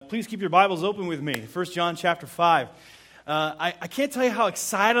Please keep your Bibles open with me. 1 John chapter 5. I can't tell you how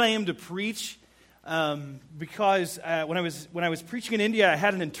excited I am to preach because when I was preaching in India, I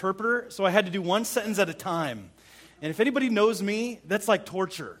had an interpreter, so I had to do one sentence at a time. And if anybody knows me, that's like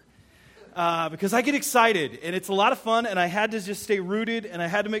torture. Because I get excited, and it's a lot of fun, and I had to just stay rooted, and I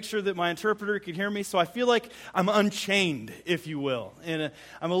had to make sure that my interpreter could hear me, so I feel like I'm unchained, if you will. And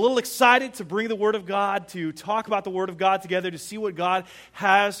I'm a little excited to bring the Word of God, to talk about the Word of God together, to see what God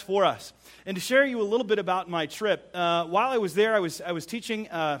has for us. And to share you a little bit about my trip, while I was there, I was teaching.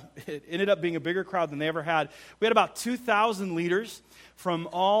 It ended up being a bigger crowd than they ever had. We had about 2,000 leaders from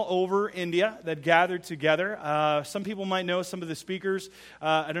all over India that gathered together. Some people might know some of the speakers.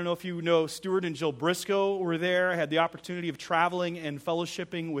 I don't know if you know Stuart and Jill Briscoe were there. I had the opportunity of traveling and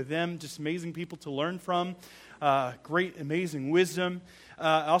fellowshipping with them. Just amazing people to learn from. Great, amazing wisdom.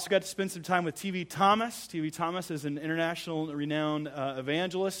 I also got to spend some time with T.V. Thomas. T.V. Thomas is an international renowned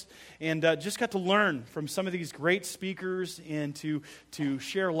evangelist, and just got to learn from some of these great speakers and to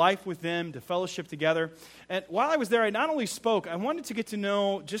share life with them, to fellowship together. And while I was there, I not only spoke, I wanted to get to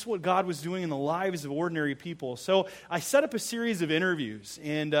know just what God was doing in the lives of ordinary people. So I set up a series of interviews,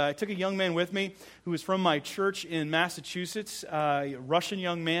 and I took a young man with me who was from my church in Massachusetts, a Russian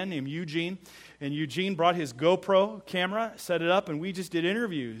young man named Eugene. And Eugene brought his GoPro camera, set it up, and we just did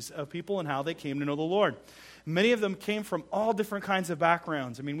interviews of people and how they came to know the Lord. Many of them came from all different kinds of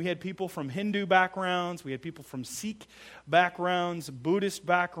backgrounds. I mean, we had people from Hindu backgrounds, we had people from Sikh backgrounds, Buddhist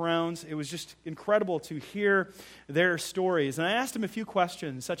backgrounds. It was just incredible to hear their stories. And I asked them a few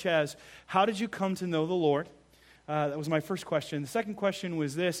questions, such as, how did you come to know the Lord? That was my first question. The second question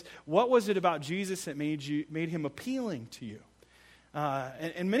was this: what was it about Jesus that made him appealing to you?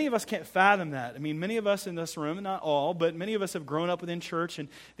 And many of us can't fathom that. I mean, many of us in this room, not all, but many of us have grown up within church, and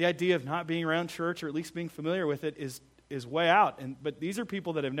the idea of not being around church, or at least being familiar with it, is way out. But these are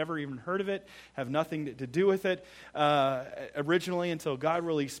people that have never even heard of it, have nothing to do with it originally until God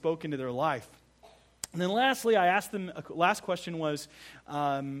really spoke into their life. And then lastly, I asked them, last question was,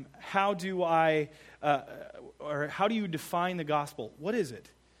 how do you define the gospel? What is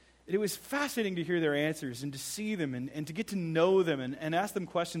it? It was fascinating to hear their answers and to see them and to get to know them and ask them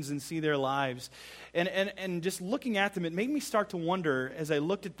questions and see their lives. And just looking at them, it made me start to wonder as I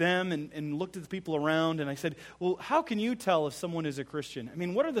looked at them and looked at the people around, and I said, well, how can you tell if someone is a Christian? I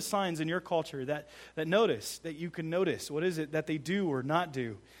mean, what are the signs in your culture that you can notice? What is it that they do or not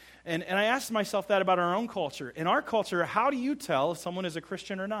do? And I asked myself that about our own culture. In our culture, how do you tell if someone is a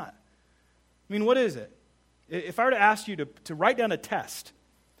Christian or not? I mean, what is it? If I were to ask you to write down a test,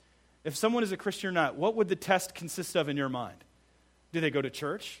 if someone is a Christian or not, what would the test consist of in your mind? Do they go to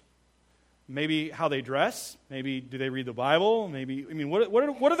church? Maybe how they dress? Maybe do they read the Bible? Maybe, I mean, what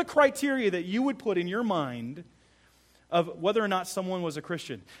are the criteria that you would put in your mind of whether or not someone was a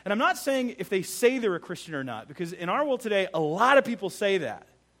Christian? And I'm not saying if they say they're a Christian or not, because in our world today, a lot of people say that.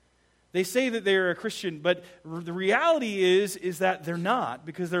 They say that they're a Christian, but the reality is that they're not,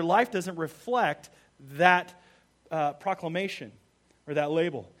 because their life doesn't reflect that proclamation or that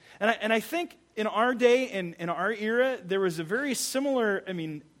label. And I think in our day, in our era, there was a very similar, I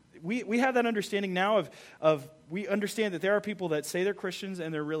mean, we have that understanding now of we understand that there are people that say they're Christians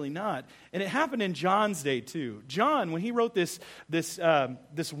and they're really not. And it happened in John's day too. John, when he wrote this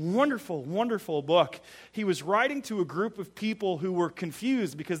wonderful, wonderful book, he was writing to a group of people who were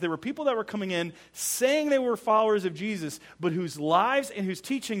confused because there were people that were coming in saying they were followers of Jesus, but whose lives and whose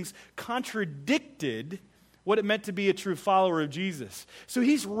teachings contradicted what it meant to be a true follower of Jesus. So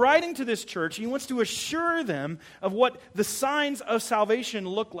he's writing to this church. He wants to assure them of what the signs of salvation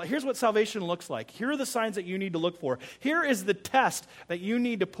look like. Here's what salvation looks like. Here are the signs that you need to look for. Here is the test that you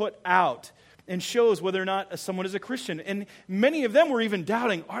need to put out and shows whether or not someone is a Christian. And many of them were even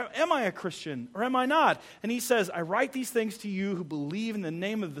doubting, am I a Christian or am I not? And he says, I write these things to you who believe in the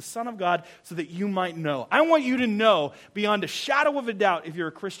name of the Son of God so that you might know. I want you to know beyond a shadow of a doubt if you're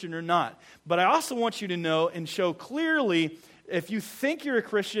a Christian or not. But I also want you to know and show clearly if you think you're a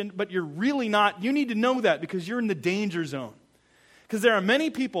Christian but you're really not, you need to know that because you're in the danger zone. Because there are many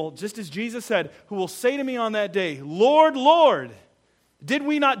people, just as Jesus said, who will say to me on that day, Lord, Lord, did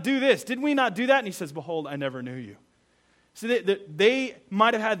we not do this? Did we not do that? And he says, behold, I never knew you. So they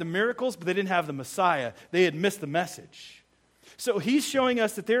might have had the miracles, but they didn't have the Messiah. They had missed the message. So he's showing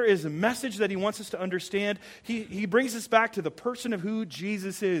us that there is a message that he wants us to understand. He brings us back to the person of who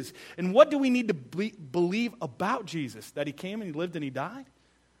Jesus is. And what do we need to believe about Jesus? That he came and he lived and he died?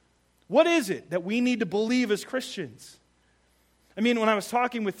 What is it that we need to believe as Christians? I mean, when I was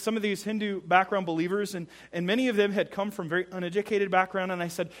talking with some of these Hindu background believers, and many of them had come from very uneducated background, and I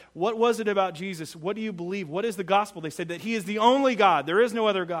said, what was it about Jesus? What do you believe? What is the gospel? They said that he is the only God. There is no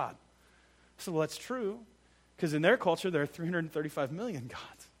other God. I said, well, that's true, because in their culture, there are 335 million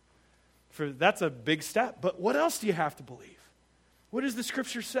gods. That's a big step. But what else do you have to believe? What does the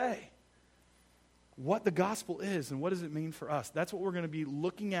Scripture say? What the gospel is, and what does it mean for us? That's what we're going to be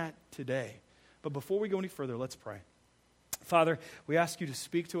looking at today. But before we go any further, let's pray. Father, we ask you to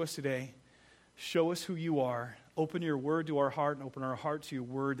speak to us today. Show us who you are. Open your word to our heart and open our heart to your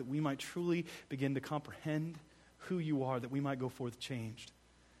word that we might truly begin to comprehend who you are, that we might go forth changed.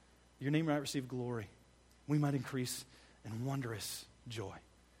 Your name might receive glory. We might increase in wondrous joy.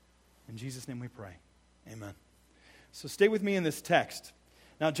 In Jesus' name we pray. Amen. So stay with me in this text.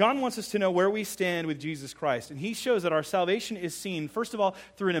 Now, John wants us to know where we stand with Jesus Christ. And he shows that our salvation is seen, first of all,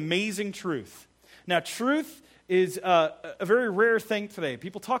 through an amazing truth. Now, truth is a very rare thing today.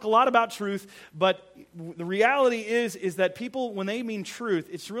 People talk a lot about truth, but the reality is that people, when they mean truth,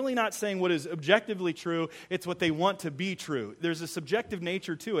 it's really not saying what is objectively true, it's what they want to be true. There's a subjective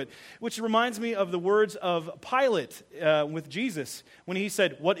nature to it, which reminds me of the words of Pilate with Jesus when he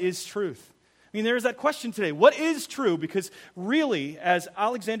said, "What is truth?" I mean, there's that question today. What is true? Because really, as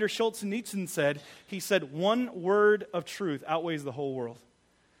Alexander Solzhenitsyn said, he said, one word of truth outweighs the whole world.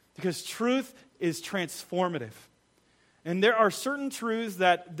 Because truth is transformative. And there are certain truths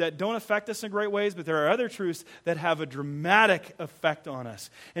that don't affect us in great ways, but there are other truths that have a dramatic effect on us.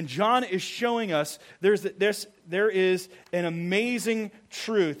 And John is showing us there is an amazing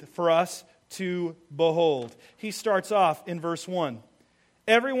truth for us to behold. He starts off in verse 1.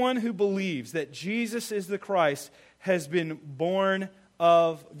 Everyone who believes that Jesus is the Christ has been born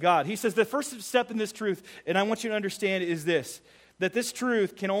of God. He says the first step in this truth, and I want you to understand, is this: that this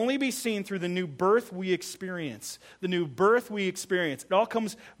truth can only be seen through the new birth we experience. The new birth we experience. It all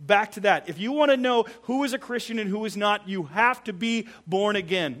comes back to that. If you want to know who is a Christian and who is not, you have to be born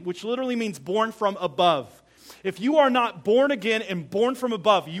again, which literally means born from above. If you are not born again and born from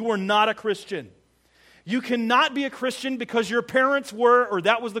above, you are not a Christian. You cannot be a Christian because your parents were, or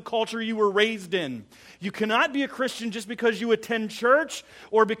that was the culture you were raised in. You cannot be a Christian just because you attend church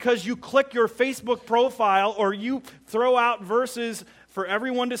or because you click your Facebook profile or you throw out verses for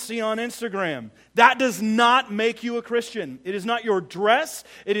everyone to see on Instagram. That does not make you a Christian. It is not your dress.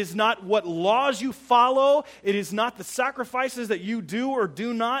 It is not what laws you follow. It is not the sacrifices that you do or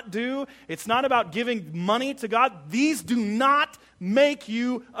do not do. It's not about giving money to God. These do not make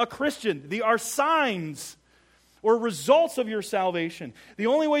you a Christian. They are signs or results of your salvation. The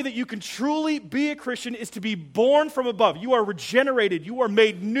only way that you can truly be a Christian is to be born from above. You are regenerated. You are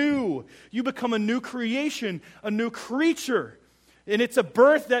made new. You become a new creation, a new creature. And it's a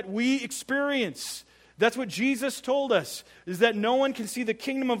birth that we experience. That's what Jesus told us, is that no one can see the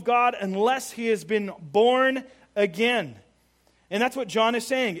kingdom of God unless he has been born again. And that's what John is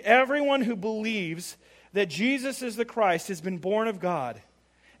saying. Everyone who believes that Jesus is the Christ has been born of God.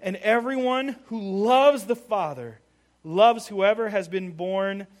 And everyone who loves the Father loves whoever has been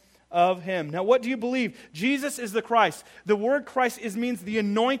born of him. Now, what do you believe? Jesus is the Christ. The word Christ means the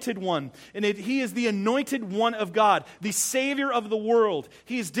anointed one. And he is the anointed one of God, the Savior of the world.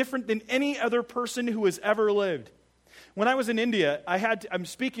 He is different than any other person who has ever lived. When I was in India, I'm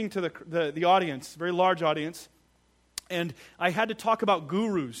speaking to the audience, very large audience, and I had to talk about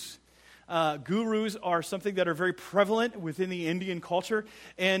gurus. Gurus are something that are very prevalent within the Indian culture.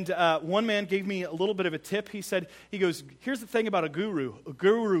 And one man gave me a little bit of a tip. He goes, here's the thing about a guru. A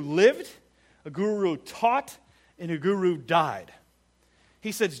guru lived, a guru taught, and a guru died.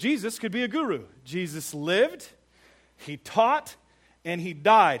 He says Jesus could be a guru. Jesus lived, he taught, and he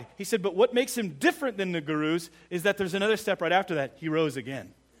died. He said, but what makes him different than the gurus is that there's another step right after that. He rose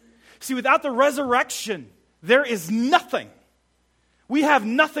again. See, without the resurrection, there is nothing. We have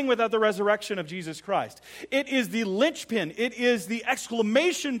nothing without the resurrection of Jesus Christ. It is the linchpin. It is the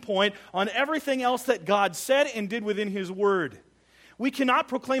exclamation point on everything else that God said and did within his word. We cannot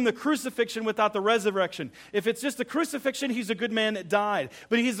proclaim the crucifixion without the resurrection. If it's just the crucifixion, he's a good man that died.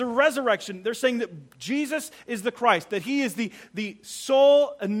 But he's the resurrection. They're saying that Jesus is the Christ, that he is the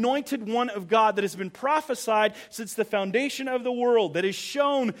sole anointed one of God that has been prophesied since the foundation of the world, that is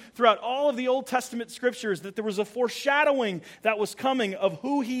shown throughout all of the Old Testament scriptures, that there was a foreshadowing that was coming of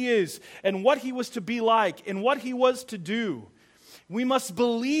who he is and what he was to be like and what he was to do. We must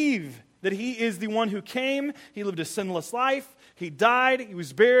believe that he is the one who came, he lived a sinless life, he died, he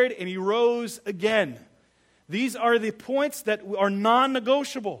was buried, and he rose again. These are the points that are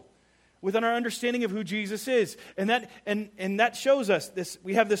non-negotiable. within our understanding of who Jesus is. And that shows us this.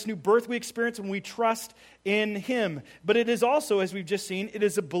 We have this new birth we experience when we trust in Him. But it is also, as we've just seen, it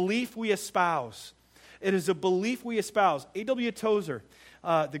is a belief we espouse. It is a belief we espouse. A.W. Tozer,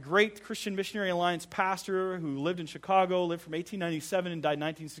 the great Christian Missionary Alliance pastor who lived in Chicago, lived from 1897 and died in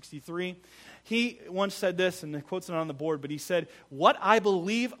 1963, he once said this, and the quote's not on the board, but he said, "What I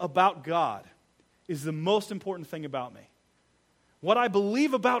believe about God is the most important thing about me." What I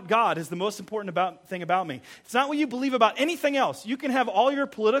believe about God is the most important thing about me. It's not what you believe about anything else. You can have all your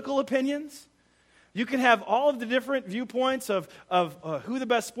political opinions. You can have all of the different viewpoints of who the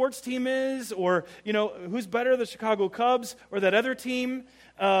best sports team is, or who's better, the Chicago Cubs or that other team.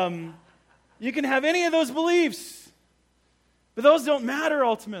 You can have any of those beliefs, but those don't matter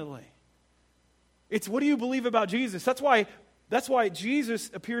ultimately. It's what do you believe about Jesus? That's why Jesus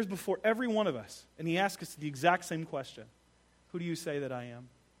appears before every one of us, and He asks us the exact same question. Who do you say that I am?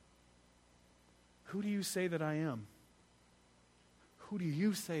 Who do you say that I am? Who do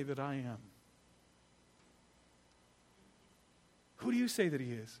you say that I am? Who do you say that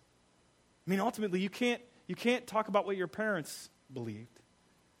He is? I mean, ultimately, you can't talk about what your parents believed.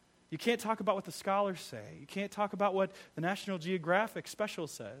 You can't talk about what the scholars say. You can't talk about what the National Geographic special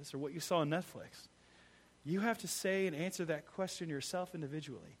says or what you saw on Netflix. You have to say and answer that question yourself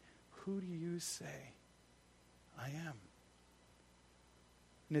individually. Who do you say I am?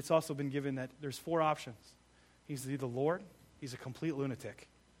 And it's also been given that there's 4 options. He's the Lord. He's a complete lunatic.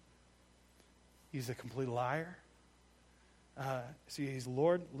 He's a complete liar. He's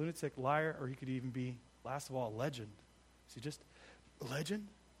Lord, lunatic, liar, or he could even be, last of all, a legend. Is he just a legend?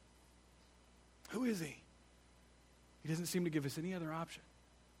 Who is he? He doesn't seem to give us any other option.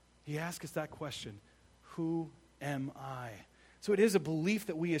 He asks us that question, who am I? So it is a belief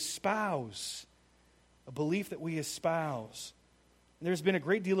that we espouse. A belief that we espouse. There's been a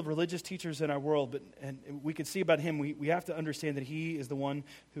great deal of religious teachers in our world, and we can see about Him, we have to understand that He is the one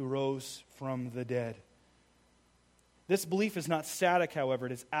who rose from the dead. This belief is not static, however,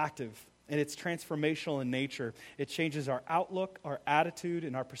 it is active, and it's transformational in nature. It changes our outlook, our attitude,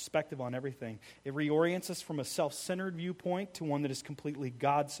 and our perspective on everything. It reorients us from a self-centered viewpoint to one that is completely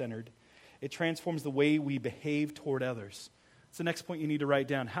God-centered. It transforms the way we behave toward others. That's the next point you need to write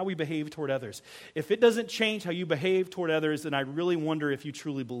down, how we behave toward others. If it doesn't change how you behave toward others, then I really wonder if you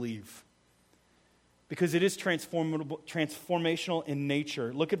truly believe. Because it is transformational in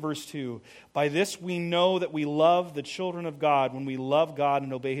nature. Look at verse 2. By this we know that we love the children of God when we love God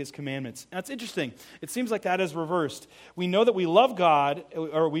and obey His commandments. Now it's interesting. It seems like that is reversed. We know that we love God,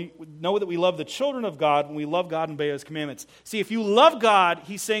 or we know that we love the children of God when we love God and obey His commandments. See, if you love God,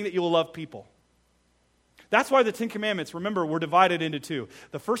 He's saying that you will love people. That's why the 10 Commandments, remember, were divided into 2.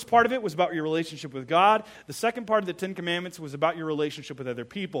 The first part of it was about your relationship with God. The second part of the 10 Commandments was about your relationship with other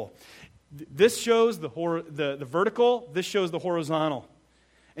people. This shows the vertical. This shows the horizontal.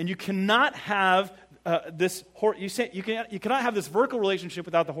 And you cannot have you cannot have this vertical relationship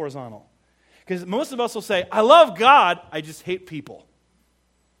without the horizontal. Because most of us will say, I love God, I just hate people.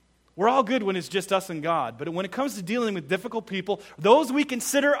 We're all good when it's just us and God. But when it comes to dealing with difficult people, those we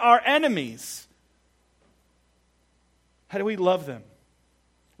consider our enemies, how do we love them?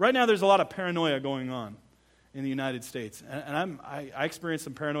 Right now, there's a lot of paranoia going on in the United States. And I experienced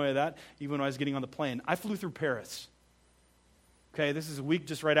some paranoia of that even when I was getting on the plane. I flew through Paris. Okay, this is a week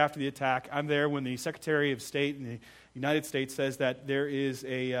just right after the attack. I'm there when the Secretary of State in the United States says that there is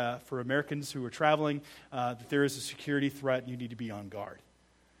for Americans who are traveling, that there is a security threat and you need to be on guard.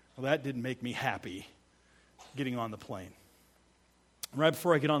 Well, that didn't make me happy getting on the plane. Right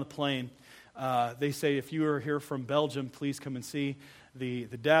before I get on the plane, they say, if you are here from Belgium, please come and see the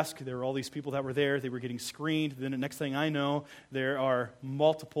desk. There were all these people that were there. They were getting screened. Then the next thing I know, there are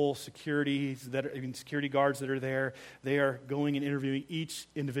multiple security guards that are there. They are going and interviewing each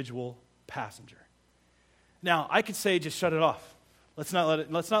individual passenger. Now, I could say, just shut it off. Let's not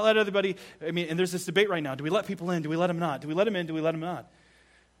let everybody, and there's this debate right now. Do we let people in? Do we let them not? Do we let them in? Do we let them not?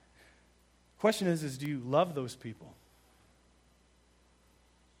 Question is do you love those people?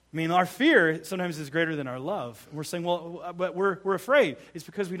 Our fear sometimes is greater than our love. And we're saying, well, but we're afraid. It's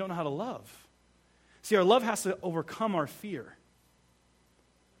because we don't know how to love. See, our love has to overcome our fear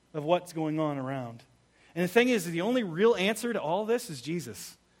of what's going on around. And the thing is, the only real answer to all this is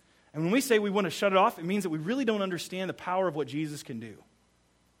Jesus. And when we say we want to shut it off, it means that we really don't understand the power of what Jesus can do.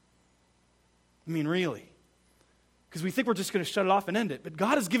 Really. Because we think we're just going to shut it off and end it. But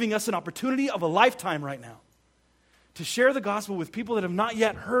God is giving us an opportunity of a lifetime right now to share the gospel with people that have not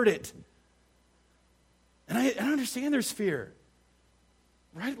yet heard it. And I understand there's fear.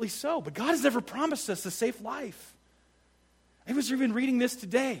 Rightly so. But God has never promised us a safe life. I was even reading this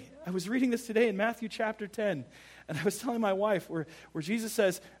today. In Matthew chapter 10. And I was telling my wife where Jesus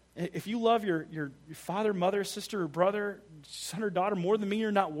says, if you love your father, mother, sister, or brother, son or daughter more than me,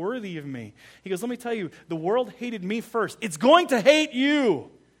 you're not worthy of me. He goes, let me tell you, the world hated me first. It's going to hate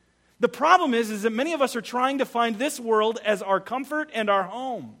you. The problem is that many of us are trying to find this world as our comfort and our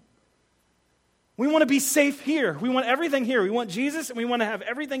home. We want to be safe here. We want everything here. We want Jesus, and we want to have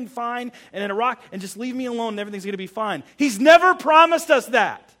everything fine and in a rock, and just leave me alone and everything's going to be fine. He's never promised us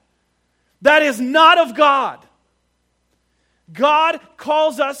that. That is not of God. God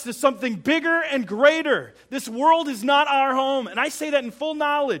calls us to something bigger and greater. This world is not our home. And I say that in full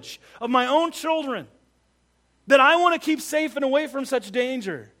knowledge of my own children, that I want to keep safe and away from such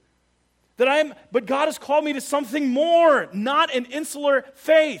danger. But God has called me to something more, not an insular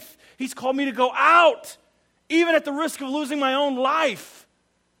faith. He's called me to go out, even at the risk of losing my own life.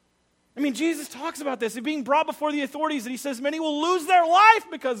 I mean, Jesus talks about this, and being brought before the authorities, and he says, many will lose their life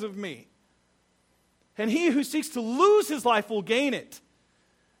because of me. And he who seeks to lose his life will gain it.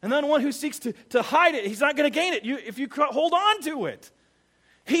 And then one who seeks to hide it, he's not going to gain it if you hold on to it.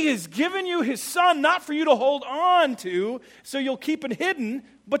 He has given you his son not for you to hold on to so you'll keep it hidden,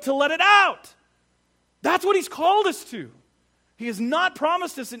 but to let it out. That's what he's called us to. He has not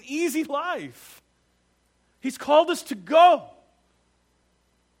promised us an easy life. He's called us to go,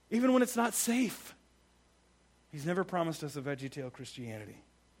 even when it's not safe. He's never promised us a VeggieTale Christianity.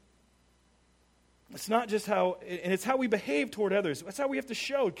 It's not just and it's how we behave toward others. That's how we have to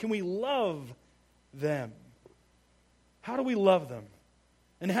show. Can we love them? How do we love them?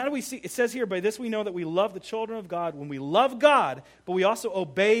 And how do we see? It says here, by this we know that we love the children of God when we love God, but we also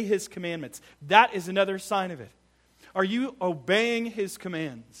obey his commandments. That is another sign of it. Are you obeying his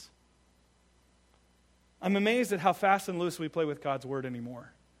commands? I'm amazed at how fast and loose we play with God's word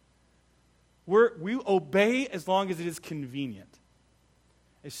anymore. We obey as long as it is convenient.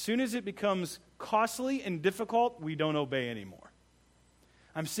 As soon as it becomes costly and difficult, we don't obey anymore.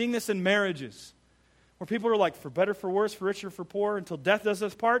 I'm seeing this in marriages, where people are like, for better, for worse, for richer, for poor, until death does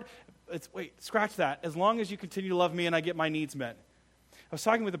us part. Scratch that. As long as you continue to love me and I get my needs met. I was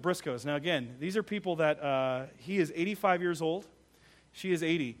talking with the Briscoes. Now again, these are people that, he is 85 years old. She is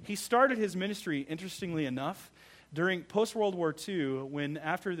 80. He started his ministry, interestingly enough, during post-World War II, when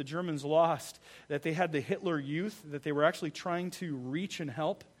after the Germans lost, that they had the Hitler Youth, that they were actually trying to reach and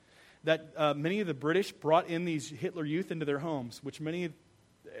help, that many of the British brought in these Hitler Youth into their homes, which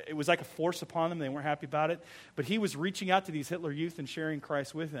it was like a force upon them. They weren't happy about it. But he was reaching out to these Hitler Youth and sharing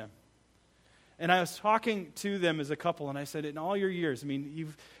Christ with them. And I was talking to them as a couple, and I said, in all your years, I mean,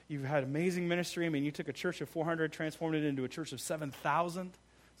 you've had amazing ministry. I mean, you took a church of 400, transformed it into a church of 7,000.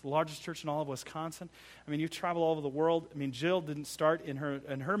 It's the largest church in all of Wisconsin. I mean, you've traveled all over the world. I mean, Jill didn't start in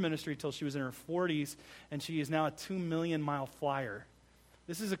her ministry until she was in her 40s, and she is now a 2 million mile flyer.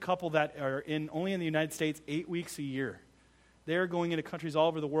 This is a couple that are only in the United States 8 weeks a year. They're going into countries all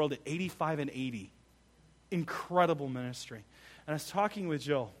over the world at 85 and 80. Incredible ministry. And I was talking with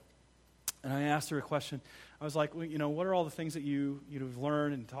Jill, and I asked her a question. I was like, well, what are all the things that you've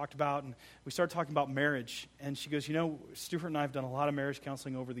learned and talked about? And we started talking about marriage. And she goes, Stuart and I have done a lot of marriage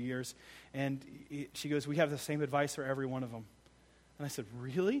counseling over the years. And she goes, we have the same advice for every one of them. And I said,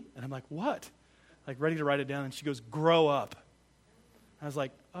 really? And I'm like, what? Like, ready to write it down. And she goes, grow up. I was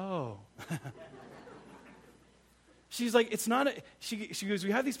like, oh. She's like, it's not, she goes,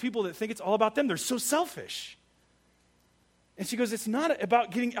 we have these people that think it's all about them. They're so selfish. And she goes, it's not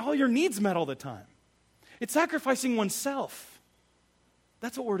about getting all your needs met all the time. It's sacrificing oneself.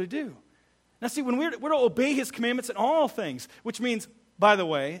 That's what we're to do. Now see, when we're to obey his commandments in all things, which means, by the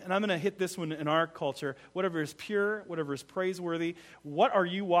way, and I'm going to hit this one in our culture, whatever is pure, whatever is praiseworthy, what are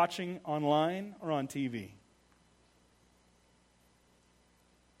you watching online or on TV?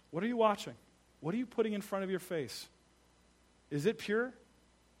 What are you watching? What are you putting in front of your face? Is it pure?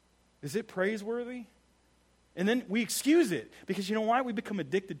 Is it praiseworthy? And then we excuse it because you know why? We become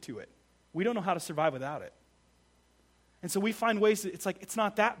addicted to it. We don't know how to survive without it. And so we find ways that it's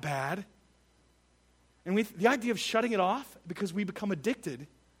not that bad. And the idea of shutting it off because we become addicted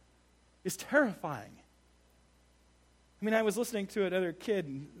is terrifying. I mean, I was listening to another kid,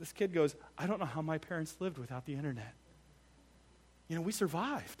 and this kid goes, I don't know how my parents lived without the internet. We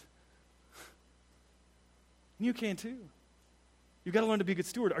survived. And you can too. You've got to learn to be a good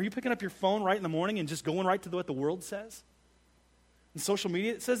steward. Are you picking up your phone right in the morning and just going right to what the world says? In social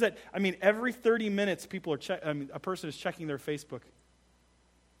media, it says that, every 30 minutes a person is checking their Facebook.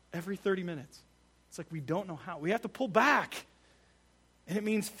 Every 30 minutes. It's like we don't know how. We have to pull back. And it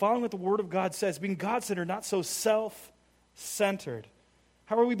means following what the Word of God says, being God-centered, not so self-centered.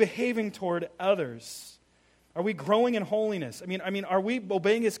 How are we behaving toward others? Are we growing in holiness? I mean, are we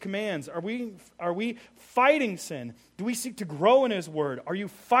obeying His commands? Are we fighting sin? Do we seek to grow in His Word? Are you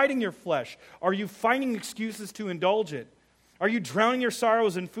fighting your flesh? Are you finding excuses to indulge it? Are you drowning your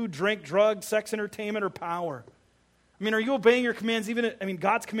sorrows in food, drink, drugs, sex, entertainment, or power? I mean, are you obeying your commands,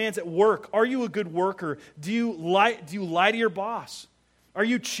 God's commands at work? Are you a good worker? Do you lie to your boss? Are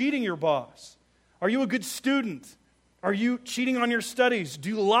you cheating your boss? Are you a good student? Are you cheating on your studies? Do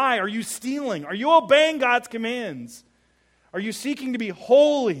you lie? Are you stealing? Are you obeying God's commands? Are you seeking to be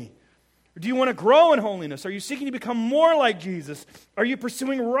holy? Or do you want to grow in holiness? Are you seeking to become more like Jesus? Are you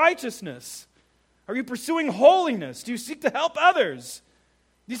pursuing righteousness? Are you pursuing holiness? Do you seek to help others?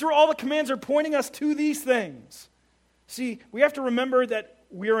 These are all the commands are pointing us to these things. See, we have to remember that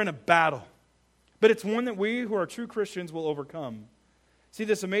we are in a battle, but it's one that we who are true Christians will overcome. See,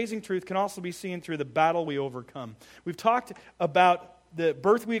 this amazing truth can also be seen through the battle we overcome. We've talked about the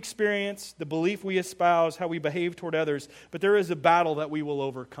birth we experience, the belief we espouse, how we behave toward others, but there is a battle that we will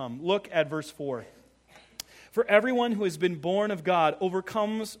overcome. Look at verse 4. For everyone who has been born of God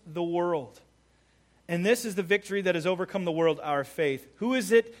overcomes the world. And this is the victory that has overcome the world, our faith. Who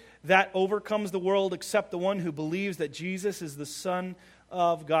is it that overcomes the world except the one who believes that Jesus is the Son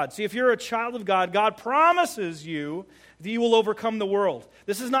of God? See, if you're a child of God, God promises you that you will overcome the world.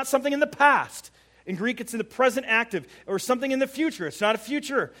 This is not something in the past. In Greek, it's in the present active, or something in the future. It's not a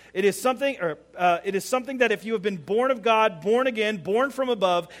future. It is something that if you have been born of God, born again, born from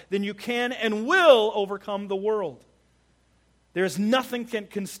above, then you can and will overcome the world. There's nothing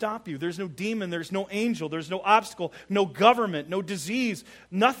can stop you. There's no demon, there's no angel, there's no obstacle, no government, no disease,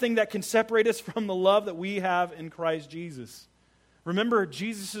 nothing that can separate us from the love that we have in Christ Jesus. Remember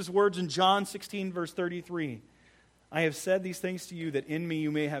Jesus' words in John 16, verse 33. I have said these things to you that in me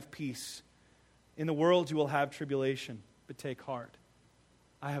you may have peace. In the world you will have tribulation, but take heart.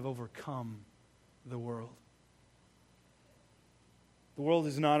 I have overcome the world. The world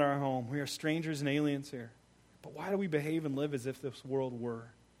is not our home. We are strangers and aliens here. But why do we behave and live as if this world were?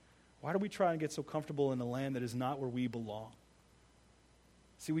 Why do we try and get so comfortable in a land that is not where we belong?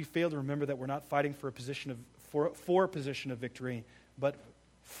 See, we fail to remember that we're not fighting for a position of victory, but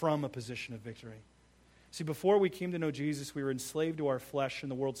from a position of victory. See, before we came to know Jesus, we were enslaved to our flesh and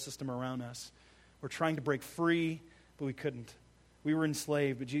the world system around us. We're trying to break free, but we couldn't. We were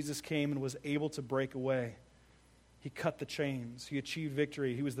enslaved, but Jesus came and was able to break away. He cut the chains. He achieved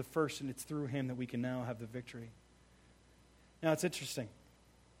victory. He was the first, and it's through Him that we can now have the victory. Now, it's interesting.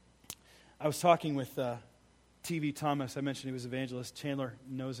 I was talking with T.V. Thomas. I mentioned he was evangelist. Chandler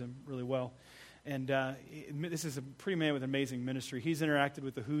knows him really well. And this is a pretty man with amazing ministry. He's interacted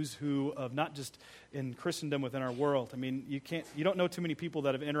with the who's who of not just in Christendom within our world. I mean, you don't know too many people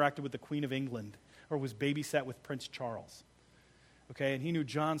that have interacted with the Queen of England or was babysat with Prince Charles. Okay, and he knew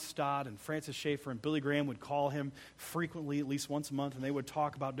John Stott and Francis Schaeffer, and Billy Graham would call him frequently, at least once a month, and they would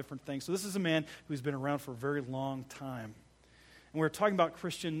talk about different things. So this is a man who's been around for a very long time. And we're talking about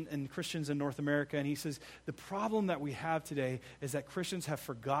Christians in North America, and he says, the problem that we have today is that Christians have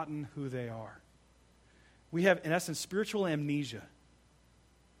forgotten who they are. We have, in essence, spiritual amnesia.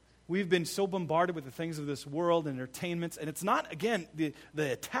 We've been so bombarded with the things of this world and entertainments, and it's not, again, the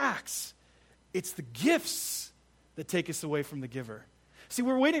attacks. It's the gifts that take us away from the giver. See,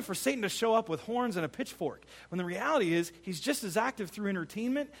 we're waiting for Satan to show up with horns and a pitchfork, when the reality is he's just as active through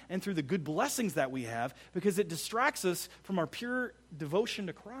entertainment and through the good blessings that we have, because it distracts us from our pure devotion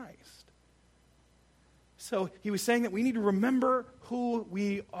to Christ. So he was saying that we need to remember who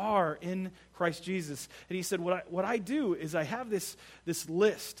we are in Christ Jesus. And he said, what I do is I have this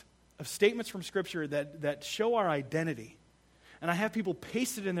list of statements from Scripture that show our identity. And I have people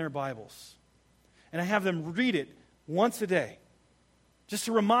paste it in their Bibles. And I have them read it once a day, just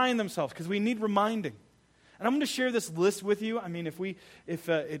to remind themselves, because we need reminding. And I'm going to share this list with you. I mean, if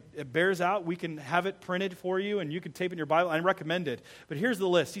it bears out, we can have it printed for you, and you can tape it in your Bible. I recommend it. But here's the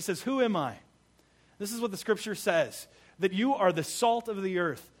list. He says, who am I? This is what the Scripture says, that you are the salt of the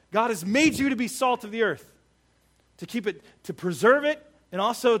earth. God has made you to be salt of the earth, to keep it, to preserve it, and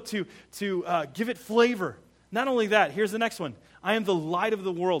also to give it flavor. Not only that, here's the next one. I am the light of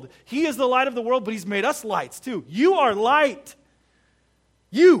the world. He is the light of the world, but He's made us lights too. You are light.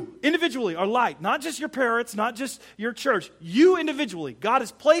 You individually are light. Not just your parents, not just your church. You individually. God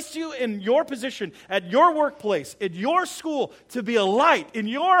has placed you in your position, at your workplace, at your school, to be a light in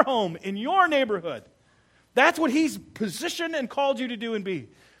your home, in your neighborhood. That's what He's positioned and called you to do and be.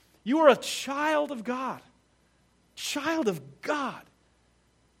 You are a child of God. Child of God.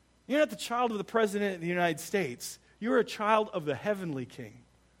 You're not the child of the President of the United States. You're a child of the heavenly King.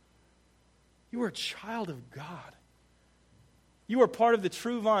 You are a child of God. You are part of the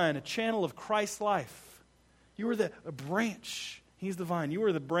true vine, a channel of Christ's life. You are a branch. He's the vine. You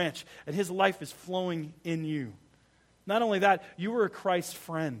are the branch, and his life is flowing in you. Not only that, you are Christ's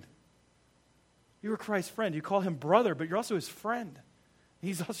friend. You are Christ's friend. You call him brother, but you're also his friend.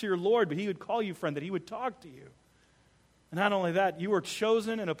 He's also your Lord, but he would call you friend, that he would talk to you. And not only that, you are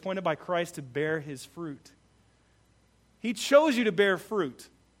chosen and appointed by Christ to bear his fruit. He chose you to bear fruit.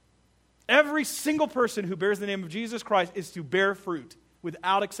 Every single person who bears the name of Jesus Christ is to bear fruit,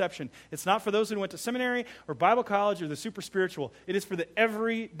 without exception. It's not for those who went to seminary or Bible college or the super spiritual. It is for the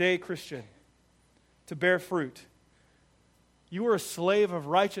everyday Christian to bear fruit. You are a slave of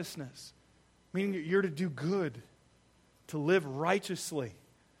righteousness, meaning you're to do good, to live righteously.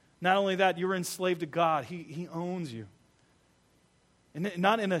 Not only that, you're enslaved to God. He owns you. And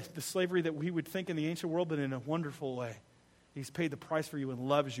not in the slavery that we would think in the ancient world, but in a wonderful way. He's paid the price for you and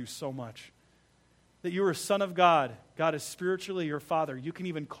loves you so much. That you are a son of God. God is spiritually your father. You can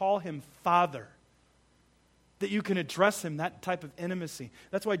even call him Father. That you can address him, that type of intimacy.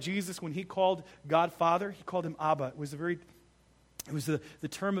 That's why Jesus, when he called God Father, he called him Abba. It was the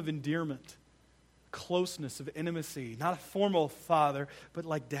term of endearment, closeness, of intimacy. Not a formal father, but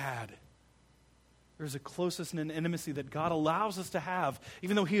like dad. There's a closeness and an intimacy that God allows us to have.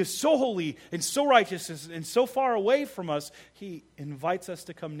 Even though he is so holy and so righteous and so far away from us, he invites us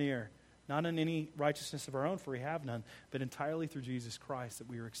to come near. Not in any righteousness of our own, for we have none, but entirely through Jesus Christ that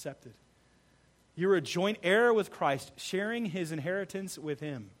we are accepted. You're a joint heir with Christ, sharing his inheritance with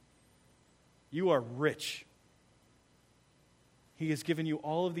him. You are rich. He has given you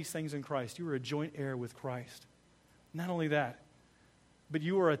all of these things in Christ. You are a joint heir with Christ. Not only that, but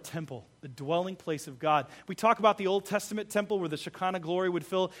you are a temple, the dwelling place of God. We talk about the Old Testament temple where the Shekinah glory would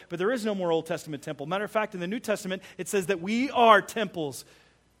fill, but there is no more Old Testament temple. Matter of fact, in the New Testament, it says that we are temples,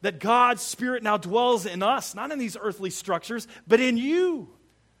 that God's Spirit now dwells in us, not in these earthly structures, but in you.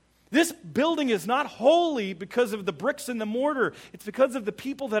 This building is not holy because of the bricks and the mortar. It's because of the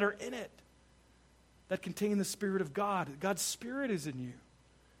people that are in it that contain the Spirit of God. God's Spirit is in you.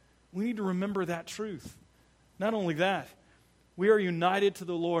 We need to remember that truth. Not only that, we are united to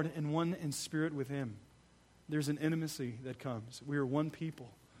the Lord and one in spirit with him. There's an intimacy that comes. We are one people.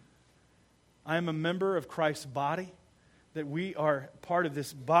 I am a member of Christ's body, that we are part of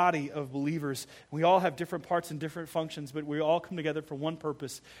this body of believers. We all have different parts and different functions, but we all come together for one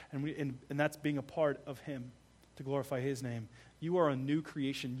purpose, and that's being a part of him, to glorify his name. You are a new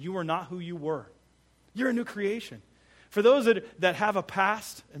creation. You are not who you were. You're a new creation. For those that have a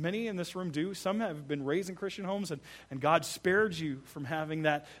past, and many in this room do, some have been raised in Christian homes, and God spared you from having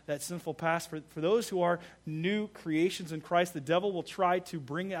that sinful past. For those who are new creations in Christ, the devil will try to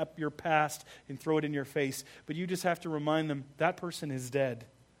bring up your past and throw it in your face. But you just have to remind them, that person is dead.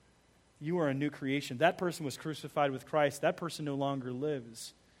 You are a new creation. That person was crucified with Christ. That person no longer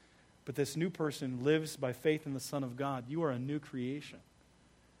lives. But this new person lives by faith in the Son of God. You are a new creation.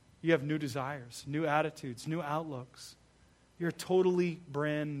 You have new desires, new attitudes, new outlooks. You're totally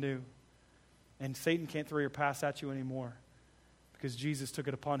brand new. And Satan can't throw your past at you anymore because Jesus took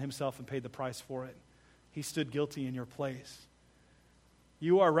it upon himself and paid the price for it. He stood guilty in your place.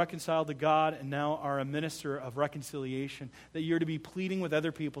 You are reconciled to God and now are a minister of reconciliation, that you're to be pleading with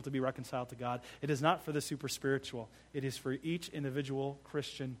other people to be reconciled to God. It is not for the super spiritual. It is for each individual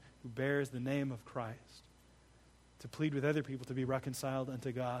Christian who bears the name of Christ to plead with other people to be reconciled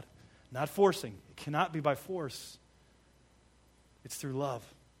unto God. Not forcing. It cannot be by force. It's through love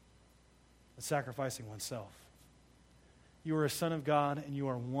and sacrificing oneself. You are a son of God and you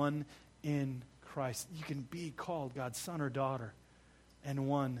are one in Christ. You can be called God's son or daughter and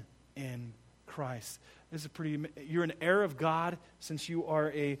one in Christ. You're an heir of God since you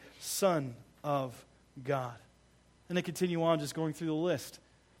are a son of God. And they continue on just going through the list.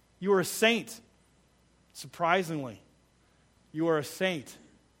 You are a saint. Surprisingly, you are a saint.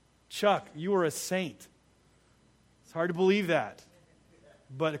 Chuck, you are a saint. It's hard to believe that.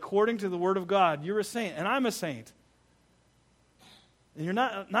 But according to the Word of God, you're a saint, and I'm a saint. And you're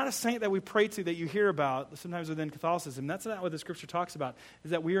not a saint that we pray to, that you hear about sometimes within Catholicism. That's not what the Scripture talks about.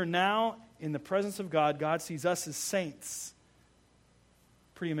 Is that we are now in the presence of God. God sees us as saints.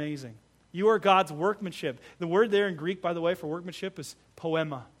 Pretty amazing. You are God's workmanship. The word there in Greek, by the way, for workmanship is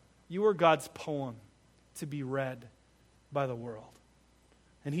poema. You are God's poem to be read by the world.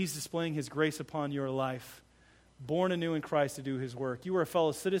 And he's displaying his grace upon your life. Born anew in Christ to do his work. You are a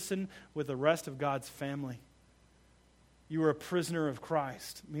fellow citizen with the rest of God's family. You are a prisoner of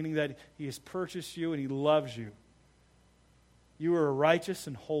Christ, meaning that he has purchased you and he loves you. You are righteous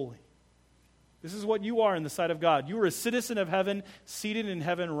and holy. This is what you are in the sight of God. You are a citizen of heaven, seated in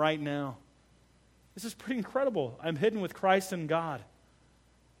heaven right now. This is pretty incredible. I'm hidden with Christ and God.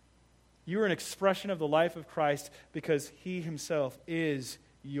 You are an expression of the life of Christ because He Himself is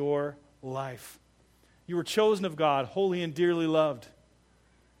your life. You were chosen of God, holy and dearly loved.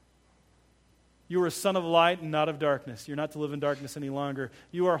 You are a son of light and not of darkness. You're not to live in darkness any longer.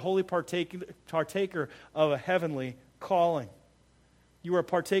 You are a holy partaker of a heavenly calling. You are a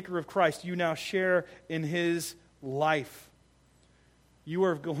partaker of Christ. You now share in His life. You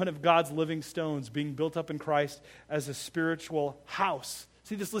are one of God's living stones being built up in Christ as a spiritual house.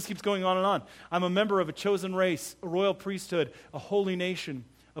 See, this list keeps going on and on. I'm a member of a chosen race, a royal priesthood, a holy nation,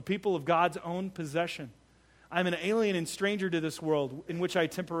 a people of God's own possession. I'm an alien and stranger to this world in which I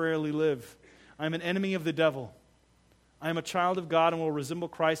temporarily live. I'm an enemy of the devil. I am a child of God and will resemble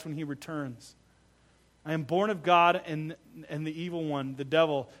Christ when He returns. I am born of God and the evil one, the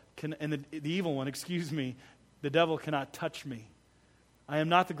devil, the evil one, the devil cannot touch me. I am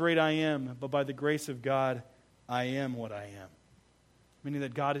not the great I am, but by the grace of God, I am what I am. Meaning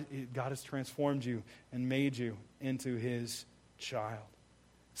that God has transformed you and made you into His child.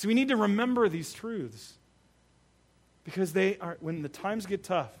 So we need to remember these truths because they are, when the times get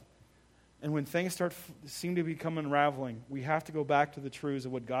tough and when things seem to become unraveling, we have to go back to the truths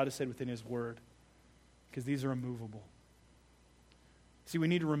of what God has said within His Word because these are immovable. See, we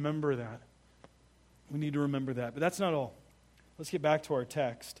need to remember that. We need to remember that. But that's not all. Let's get back to our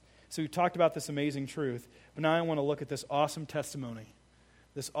text. So we talked about this amazing truth, but now I want to look at this awesome testimony.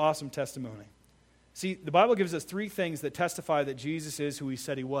 This awesome testimony. See, the Bible gives us three things that testify that Jesus is who He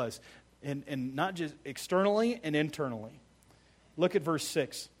said He was, and not just externally and internally. Look at verse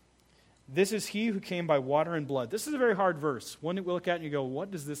 6. This is He who came by water and blood. This is a very hard verse. One that we look at and you go,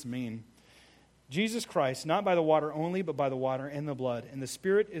 what does this mean? Jesus Christ, not by the water only, but by the water and the blood. And the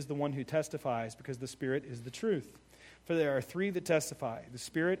Spirit is the one who testifies, because the Spirit is the truth. For there are three that testify, the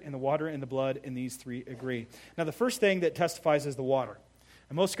Spirit and the water and the blood, and these three agree. Now the first thing that testifies is the water.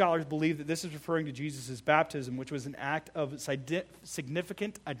 And most scholars believe that this is referring to Jesus' baptism, which was an act of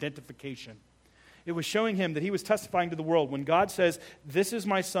significant identification. It was showing Him that He was testifying to the world. When God says, "This is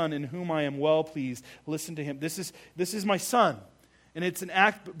my Son in whom I am well pleased," listen to Him. This is my Son. And it's an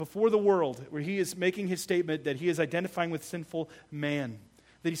act before the world where He is making His statement that He is identifying with sinful man,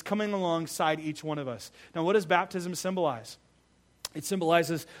 that He's coming alongside each one of us. Now, what does baptism symbolize? It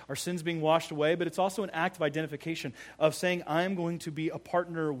symbolizes our sins being washed away, but it's also an act of identification, of saying, I am going to be a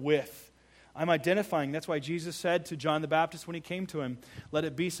partner with. I'm identifying. That's why Jesus said to John the Baptist when he came to him, let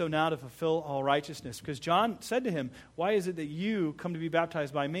it be so now to fulfill all righteousness. Because John said to him, why is it that you come to be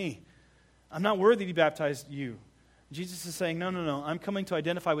baptized by me? I'm not worthy to baptize you. Jesus is saying, no, I'm coming to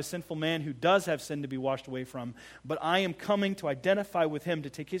identify with sinful man who does have sin to be washed away from, but I am coming to identify with him, to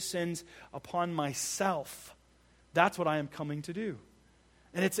take his sins upon myself. That's what I am coming to do.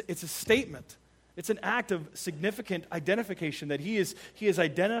 And it's a statement. It's an act of significant identification that he is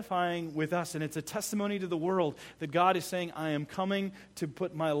identifying with us, and it's a testimony to the world that God is saying, I am coming to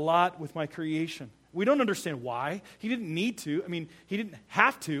put my lot with my creation. We don't understand why. He didn't need to. I mean, he didn't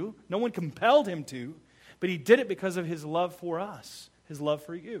have to. No one compelled him to. But he did it because of his love for us, his love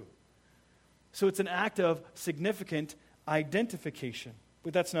for you. So it's an act of significant identification.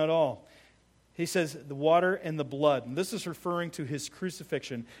 But that's not all. He says the water and the blood. And this is referring to his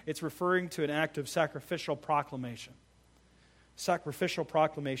crucifixion. It's referring to an act of sacrificial proclamation. Sacrificial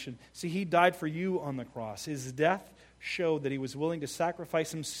proclamation. See, he died for you on the cross. His death showed that he was willing to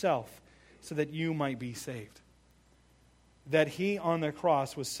sacrifice himself so that you might be saved. That he on the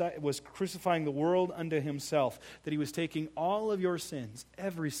cross was crucifying the world unto himself, that he was taking all of your sins,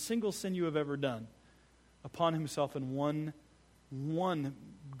 every single sin you have ever done, upon himself in one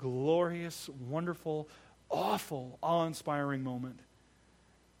glorious, wonderful, awful, awe-inspiring moment.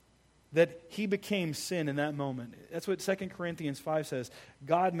 That he became sin in that moment. That's what 2 Corinthians 5 says.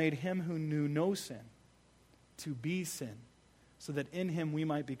 God made him who knew no sin to be sin, so that in him we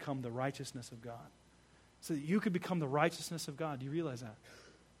might become the righteousness of God. So that you could become the righteousness of God. Do you realize that?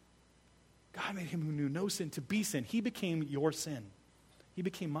 God made him who knew no sin to be sin. He became your sin. He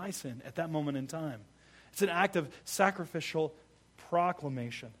became my sin at that moment in time. It's an act of sacrificial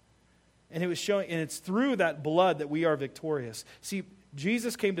proclamation. And it was showing, and it's through that blood that we are victorious. See,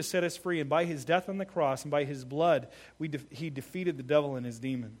 Jesus came to set us free, and by his death on the cross and by his blood, he defeated the devil and his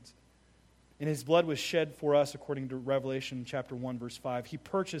demons. And his blood was shed for us, according to Revelation chapter 1, verse 5. He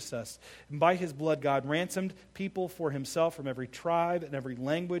purchased us. And by his blood, God ransomed people for himself from every tribe and every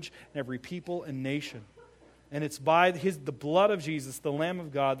language and every people and nation. And it's by the blood of Jesus, the Lamb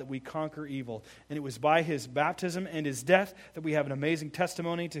of God, that we conquer evil. And it was by his baptism and his death that we have an amazing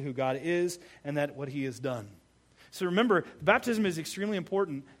testimony to who God is and that what he has done. So remember, baptism is extremely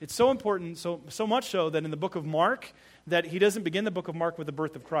important. It's so important, so much so that in the book of Mark, that he doesn't begin the book of Mark with the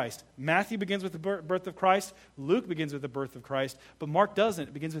birth of Christ. Matthew begins with the birth of Christ. Luke begins with the birth of Christ. But Mark doesn't.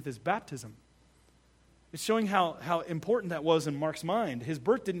 It begins with his baptism. It's showing how important that was in Mark's mind. His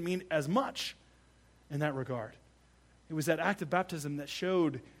birth didn't mean as much in that regard. It was that act of baptism that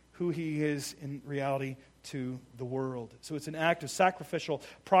showed who he is in reality to the world. So it's an act of sacrificial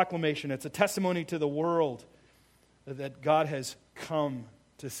proclamation. It's a testimony to the world that God has come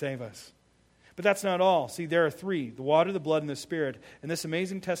to save us. But that's not all. See, there are three: the water, the blood, and the Spirit. And this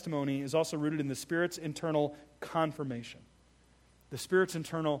amazing testimony is also rooted in the Spirit's internal confirmation. The Spirit's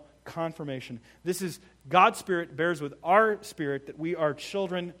internal confirmation. This is God's Spirit bears with our spirit that we are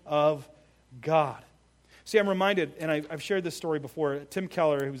children of God. See, I'm reminded, and I've shared this story before, Tim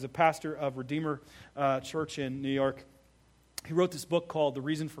Keller, who was a pastor of Redeemer Church in New York, he wrote this book called The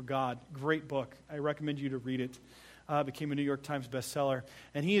Reason for God. Great book. I recommend you to read it. Became a New York Times bestseller.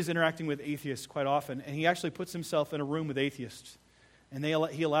 And he is interacting with atheists quite often, and he actually puts himself in a room with atheists. And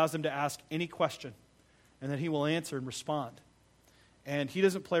he allows them to ask any question, and then he will answer and respond. And he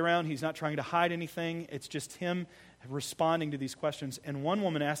doesn't play around. He's not trying to hide anything. It's just him responding to these questions. And one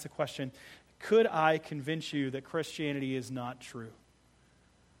woman asked the question, could I convince you that Christianity is not true?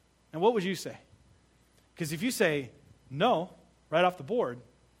 And what would you say? Because if you say no, right off the board,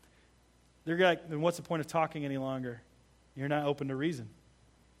 they're like, then what's the point of talking any longer? You're not open to reason.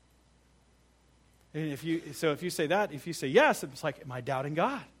 And if you say that, if you say yes, it's like, am I doubting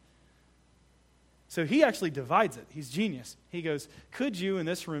God? So he actually divides it. He's genius. He goes, could you in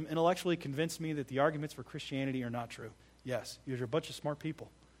this room intellectually convince me that the arguments for Christianity are not true? Yes. You're a bunch of smart people.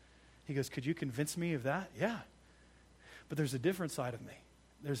 He goes, could you convince me of that? Yeah. But there's a different side of me.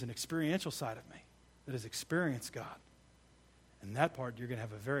 There's an experiential side of me that has experienced God. And that part you're going to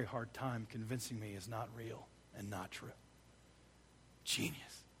have a very hard time convincing me is not real and not true.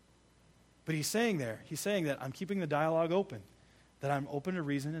 Genius. But he's saying that I'm keeping the dialogue open, that I'm open to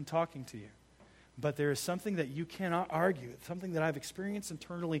reason and talking to you. But there is something that you cannot argue. It's something that I've experienced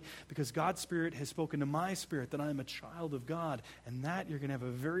internally because God's Spirit has spoken to my spirit that I am a child of God. And that you're going to have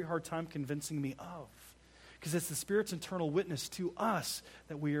a very hard time convincing me of. Because it's the Spirit's internal witness to us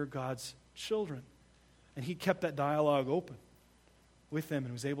that we are God's children. And he kept that dialogue open with them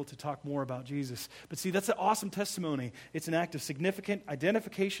and was able to talk more about Jesus. But see, that's an awesome testimony. It's an act of significant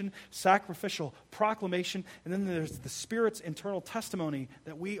identification, sacrificial proclamation, and then there's the Spirit's internal testimony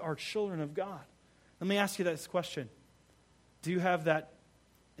that we are children of God. Let me ask you this question. Do you have that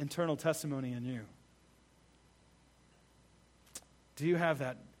internal testimony in you? Do you have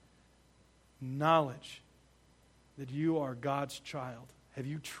that knowledge that you are God's child? Have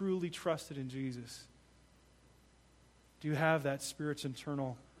you truly trusted in Jesus? Do you have that Spirit's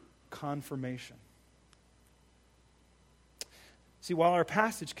internal confirmation? See, while our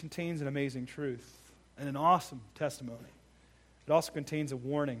passage contains an amazing truth and an awesome testimony, it also contains a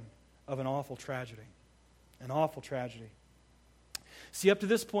warning of an awful tragedy. An awful tragedy. See, up to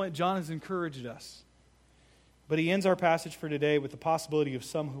this point, John has encouraged us. But he ends our passage for today with the possibility of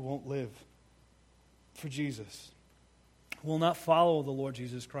some who won't live for Jesus, who will not follow the Lord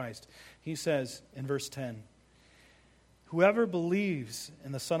Jesus Christ. He says in verse 10, whoever believes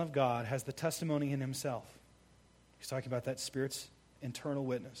in the Son of God has the testimony in himself. He's talking about that Spirit's internal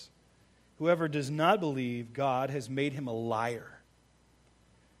witness. Whoever does not believe God has made him a liar,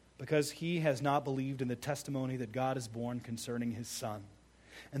 because he has not believed in the testimony that God has borne concerning his Son.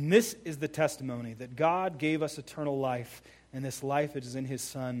 And this is the testimony, that God gave us eternal life, and this life is in his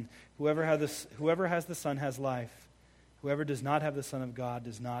Son. Whoever has the Son has life. Whoever does not have the Son of God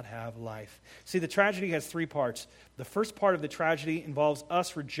does not have life. See, the tragedy has three parts. The first part of the tragedy involves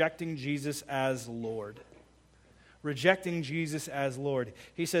us rejecting Jesus as Lord. Rejecting Jesus as Lord.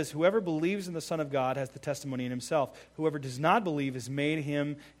 He says, whoever believes in the Son of God has the testimony in himself. Whoever does not believe has made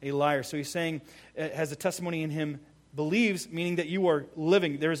him a liar. So he's saying, has a testimony in him, believes, meaning that you are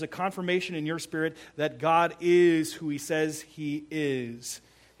living. There is a confirmation in your spirit that God is who he says he is.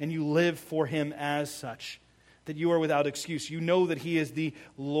 And you live for him as such. That you are without excuse. You know that he is the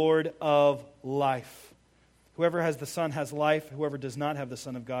Lord of life. Whoever has the Son has life. Whoever does not have the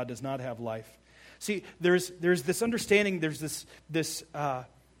Son of God does not have life. See, there's this understanding, there's this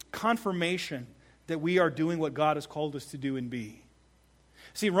confirmation that we are doing what God has called us to do and be.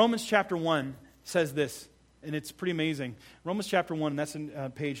 See, Romans chapter 1 says this, and it's pretty amazing. Romans chapter 1, that's in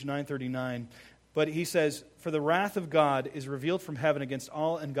page 939. But he says, for the wrath of God is revealed from heaven against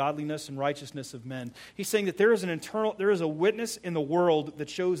all ungodliness and righteousness of men. He's saying that there is a witness in the world that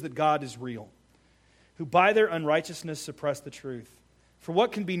shows that God is real, who by their unrighteousness suppress the truth. For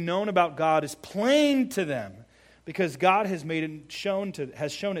what can be known about God is plain to them, because God has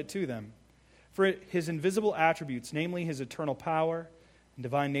shown it to them. For his invisible attributes, namely his eternal power and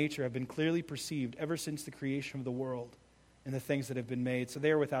divine nature, have been clearly perceived ever since the creation of the world and the things that have been made, so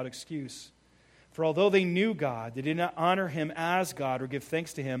they are without excuse. For although they knew God, they did not honor him as God or give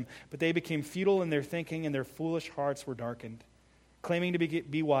thanks to him, but they became futile in their thinking, and their foolish hearts were darkened. Claiming to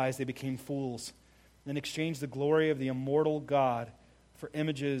be wise, they became fools, and exchanged the glory of the immortal God for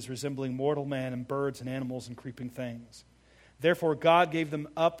images resembling mortal man and birds and animals and creeping things. Therefore God gave them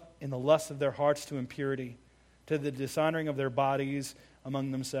up in the lust of their hearts to impurity, to the dishonoring of their bodies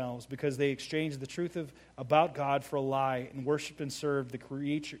among themselves, because they exchanged the truth about God for a lie, and worshipped and served the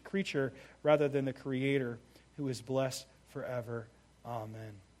creature rather than the Creator, who is blessed forever.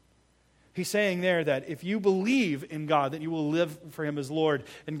 Amen. He's saying there that if you believe in God, that you will live for him as Lord.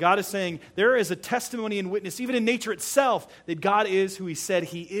 And God is saying there is a testimony and witness, even in nature itself, that God is who he said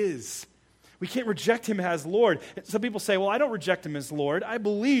he is. We can't reject him as Lord. Some people say, well, I don't reject him as Lord. I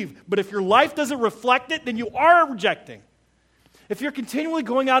believe. But if your life doesn't reflect it, then you are rejecting. If you're continually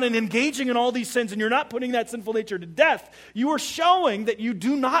going out and engaging in all these sins and you're not putting that sinful nature to death, you are showing that you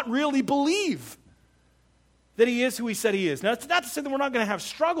do not really believe that he is who he said he is. Now, it's not to say that we're not going to have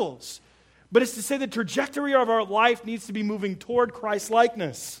struggles, but it's to say the trajectory of our life needs to be moving toward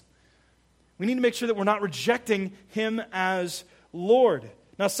Christ-likeness. We need to make sure that we're not rejecting him as Lord.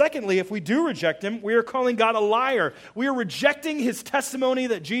 Now, secondly, if we do reject him, we are calling God a liar. We are rejecting his testimony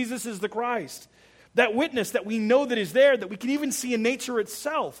that Jesus is the Christ. That witness that we know that is there, that we can even see in nature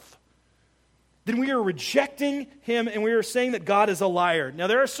itself. Then we are rejecting him, and we are saying that God is a liar. Now,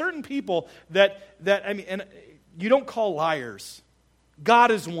 there are certain people that and you don't call liars.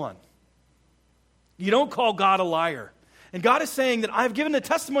 God is one. You don't call God a liar. And God is saying that I've given a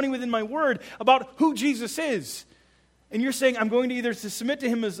testimony within my word about who Jesus is. And you're saying I'm going to either to submit to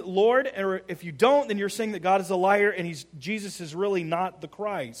him as Lord, or if you don't, then you're saying that God is a liar and Jesus is really not the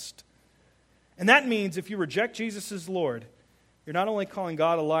Christ. And that means if you reject Jesus as Lord, you're not only calling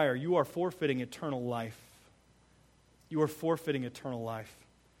God a liar, you are forfeiting eternal life. You are forfeiting eternal life.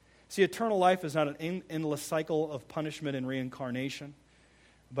 See, eternal life is not an endless cycle of punishment and reincarnation,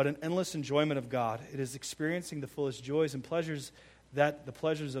 but an endless enjoyment of God. It is experiencing the fullest joys and pleasures that the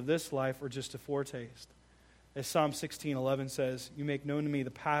pleasures of this life are just a foretaste. As Psalm 16:11 says, you make known to me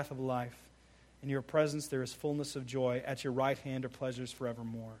the path of life. In your presence there is fullness of joy. At your right hand are pleasures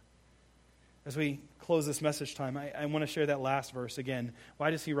forevermore. As we close this message time, I want to share that last verse again. Why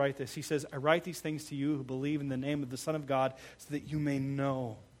does he write this? He says, I write these things to you who believe in the name of the Son of God so that you may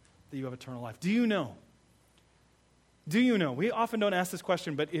know that you have eternal life. Do you know? Do you know? We often don't ask this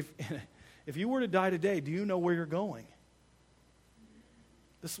question, but if you were to die today, do you know where you're going?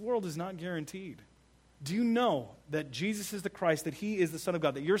 This world is not guaranteed. Do you know that Jesus is the Christ, that he is the Son of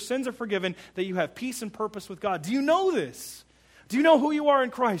God, that your sins are forgiven, that you have peace and purpose with God? Do you know this? Do you know who you are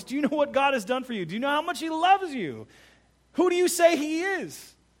in Christ? Do you know what God has done for you? Do you know how much he loves you? Who do you say he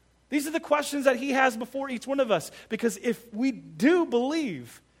is? These are the questions that he has before each one of us. Because if we do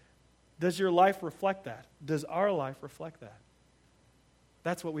believe, does your life reflect that? Does our life reflect that?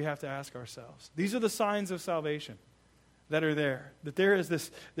 That's what we have to ask ourselves. These are the signs of salvation that are there. That there is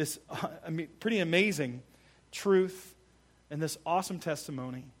this pretty amazing truth and this awesome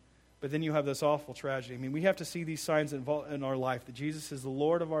testimony. But then you have this awful tragedy. We have to see these signs in our life, that Jesus is the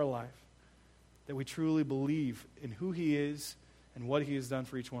Lord of our life, that we truly believe in who he is and what he has done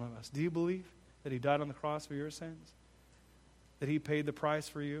for each one of us. Do you believe that he died on the cross for your sins? That he paid the price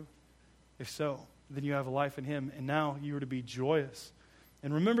for you? If so, then you have a life in him, and now you are to be joyous.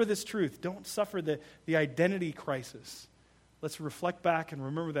 And remember this truth. Don't suffer the identity crisis. Let's reflect back and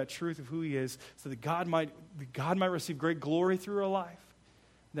remember that truth of who he is, so that God might receive great glory through our life,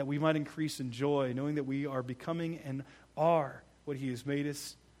 that we might increase in joy, knowing that we are becoming and are what he has made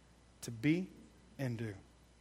us to be and do.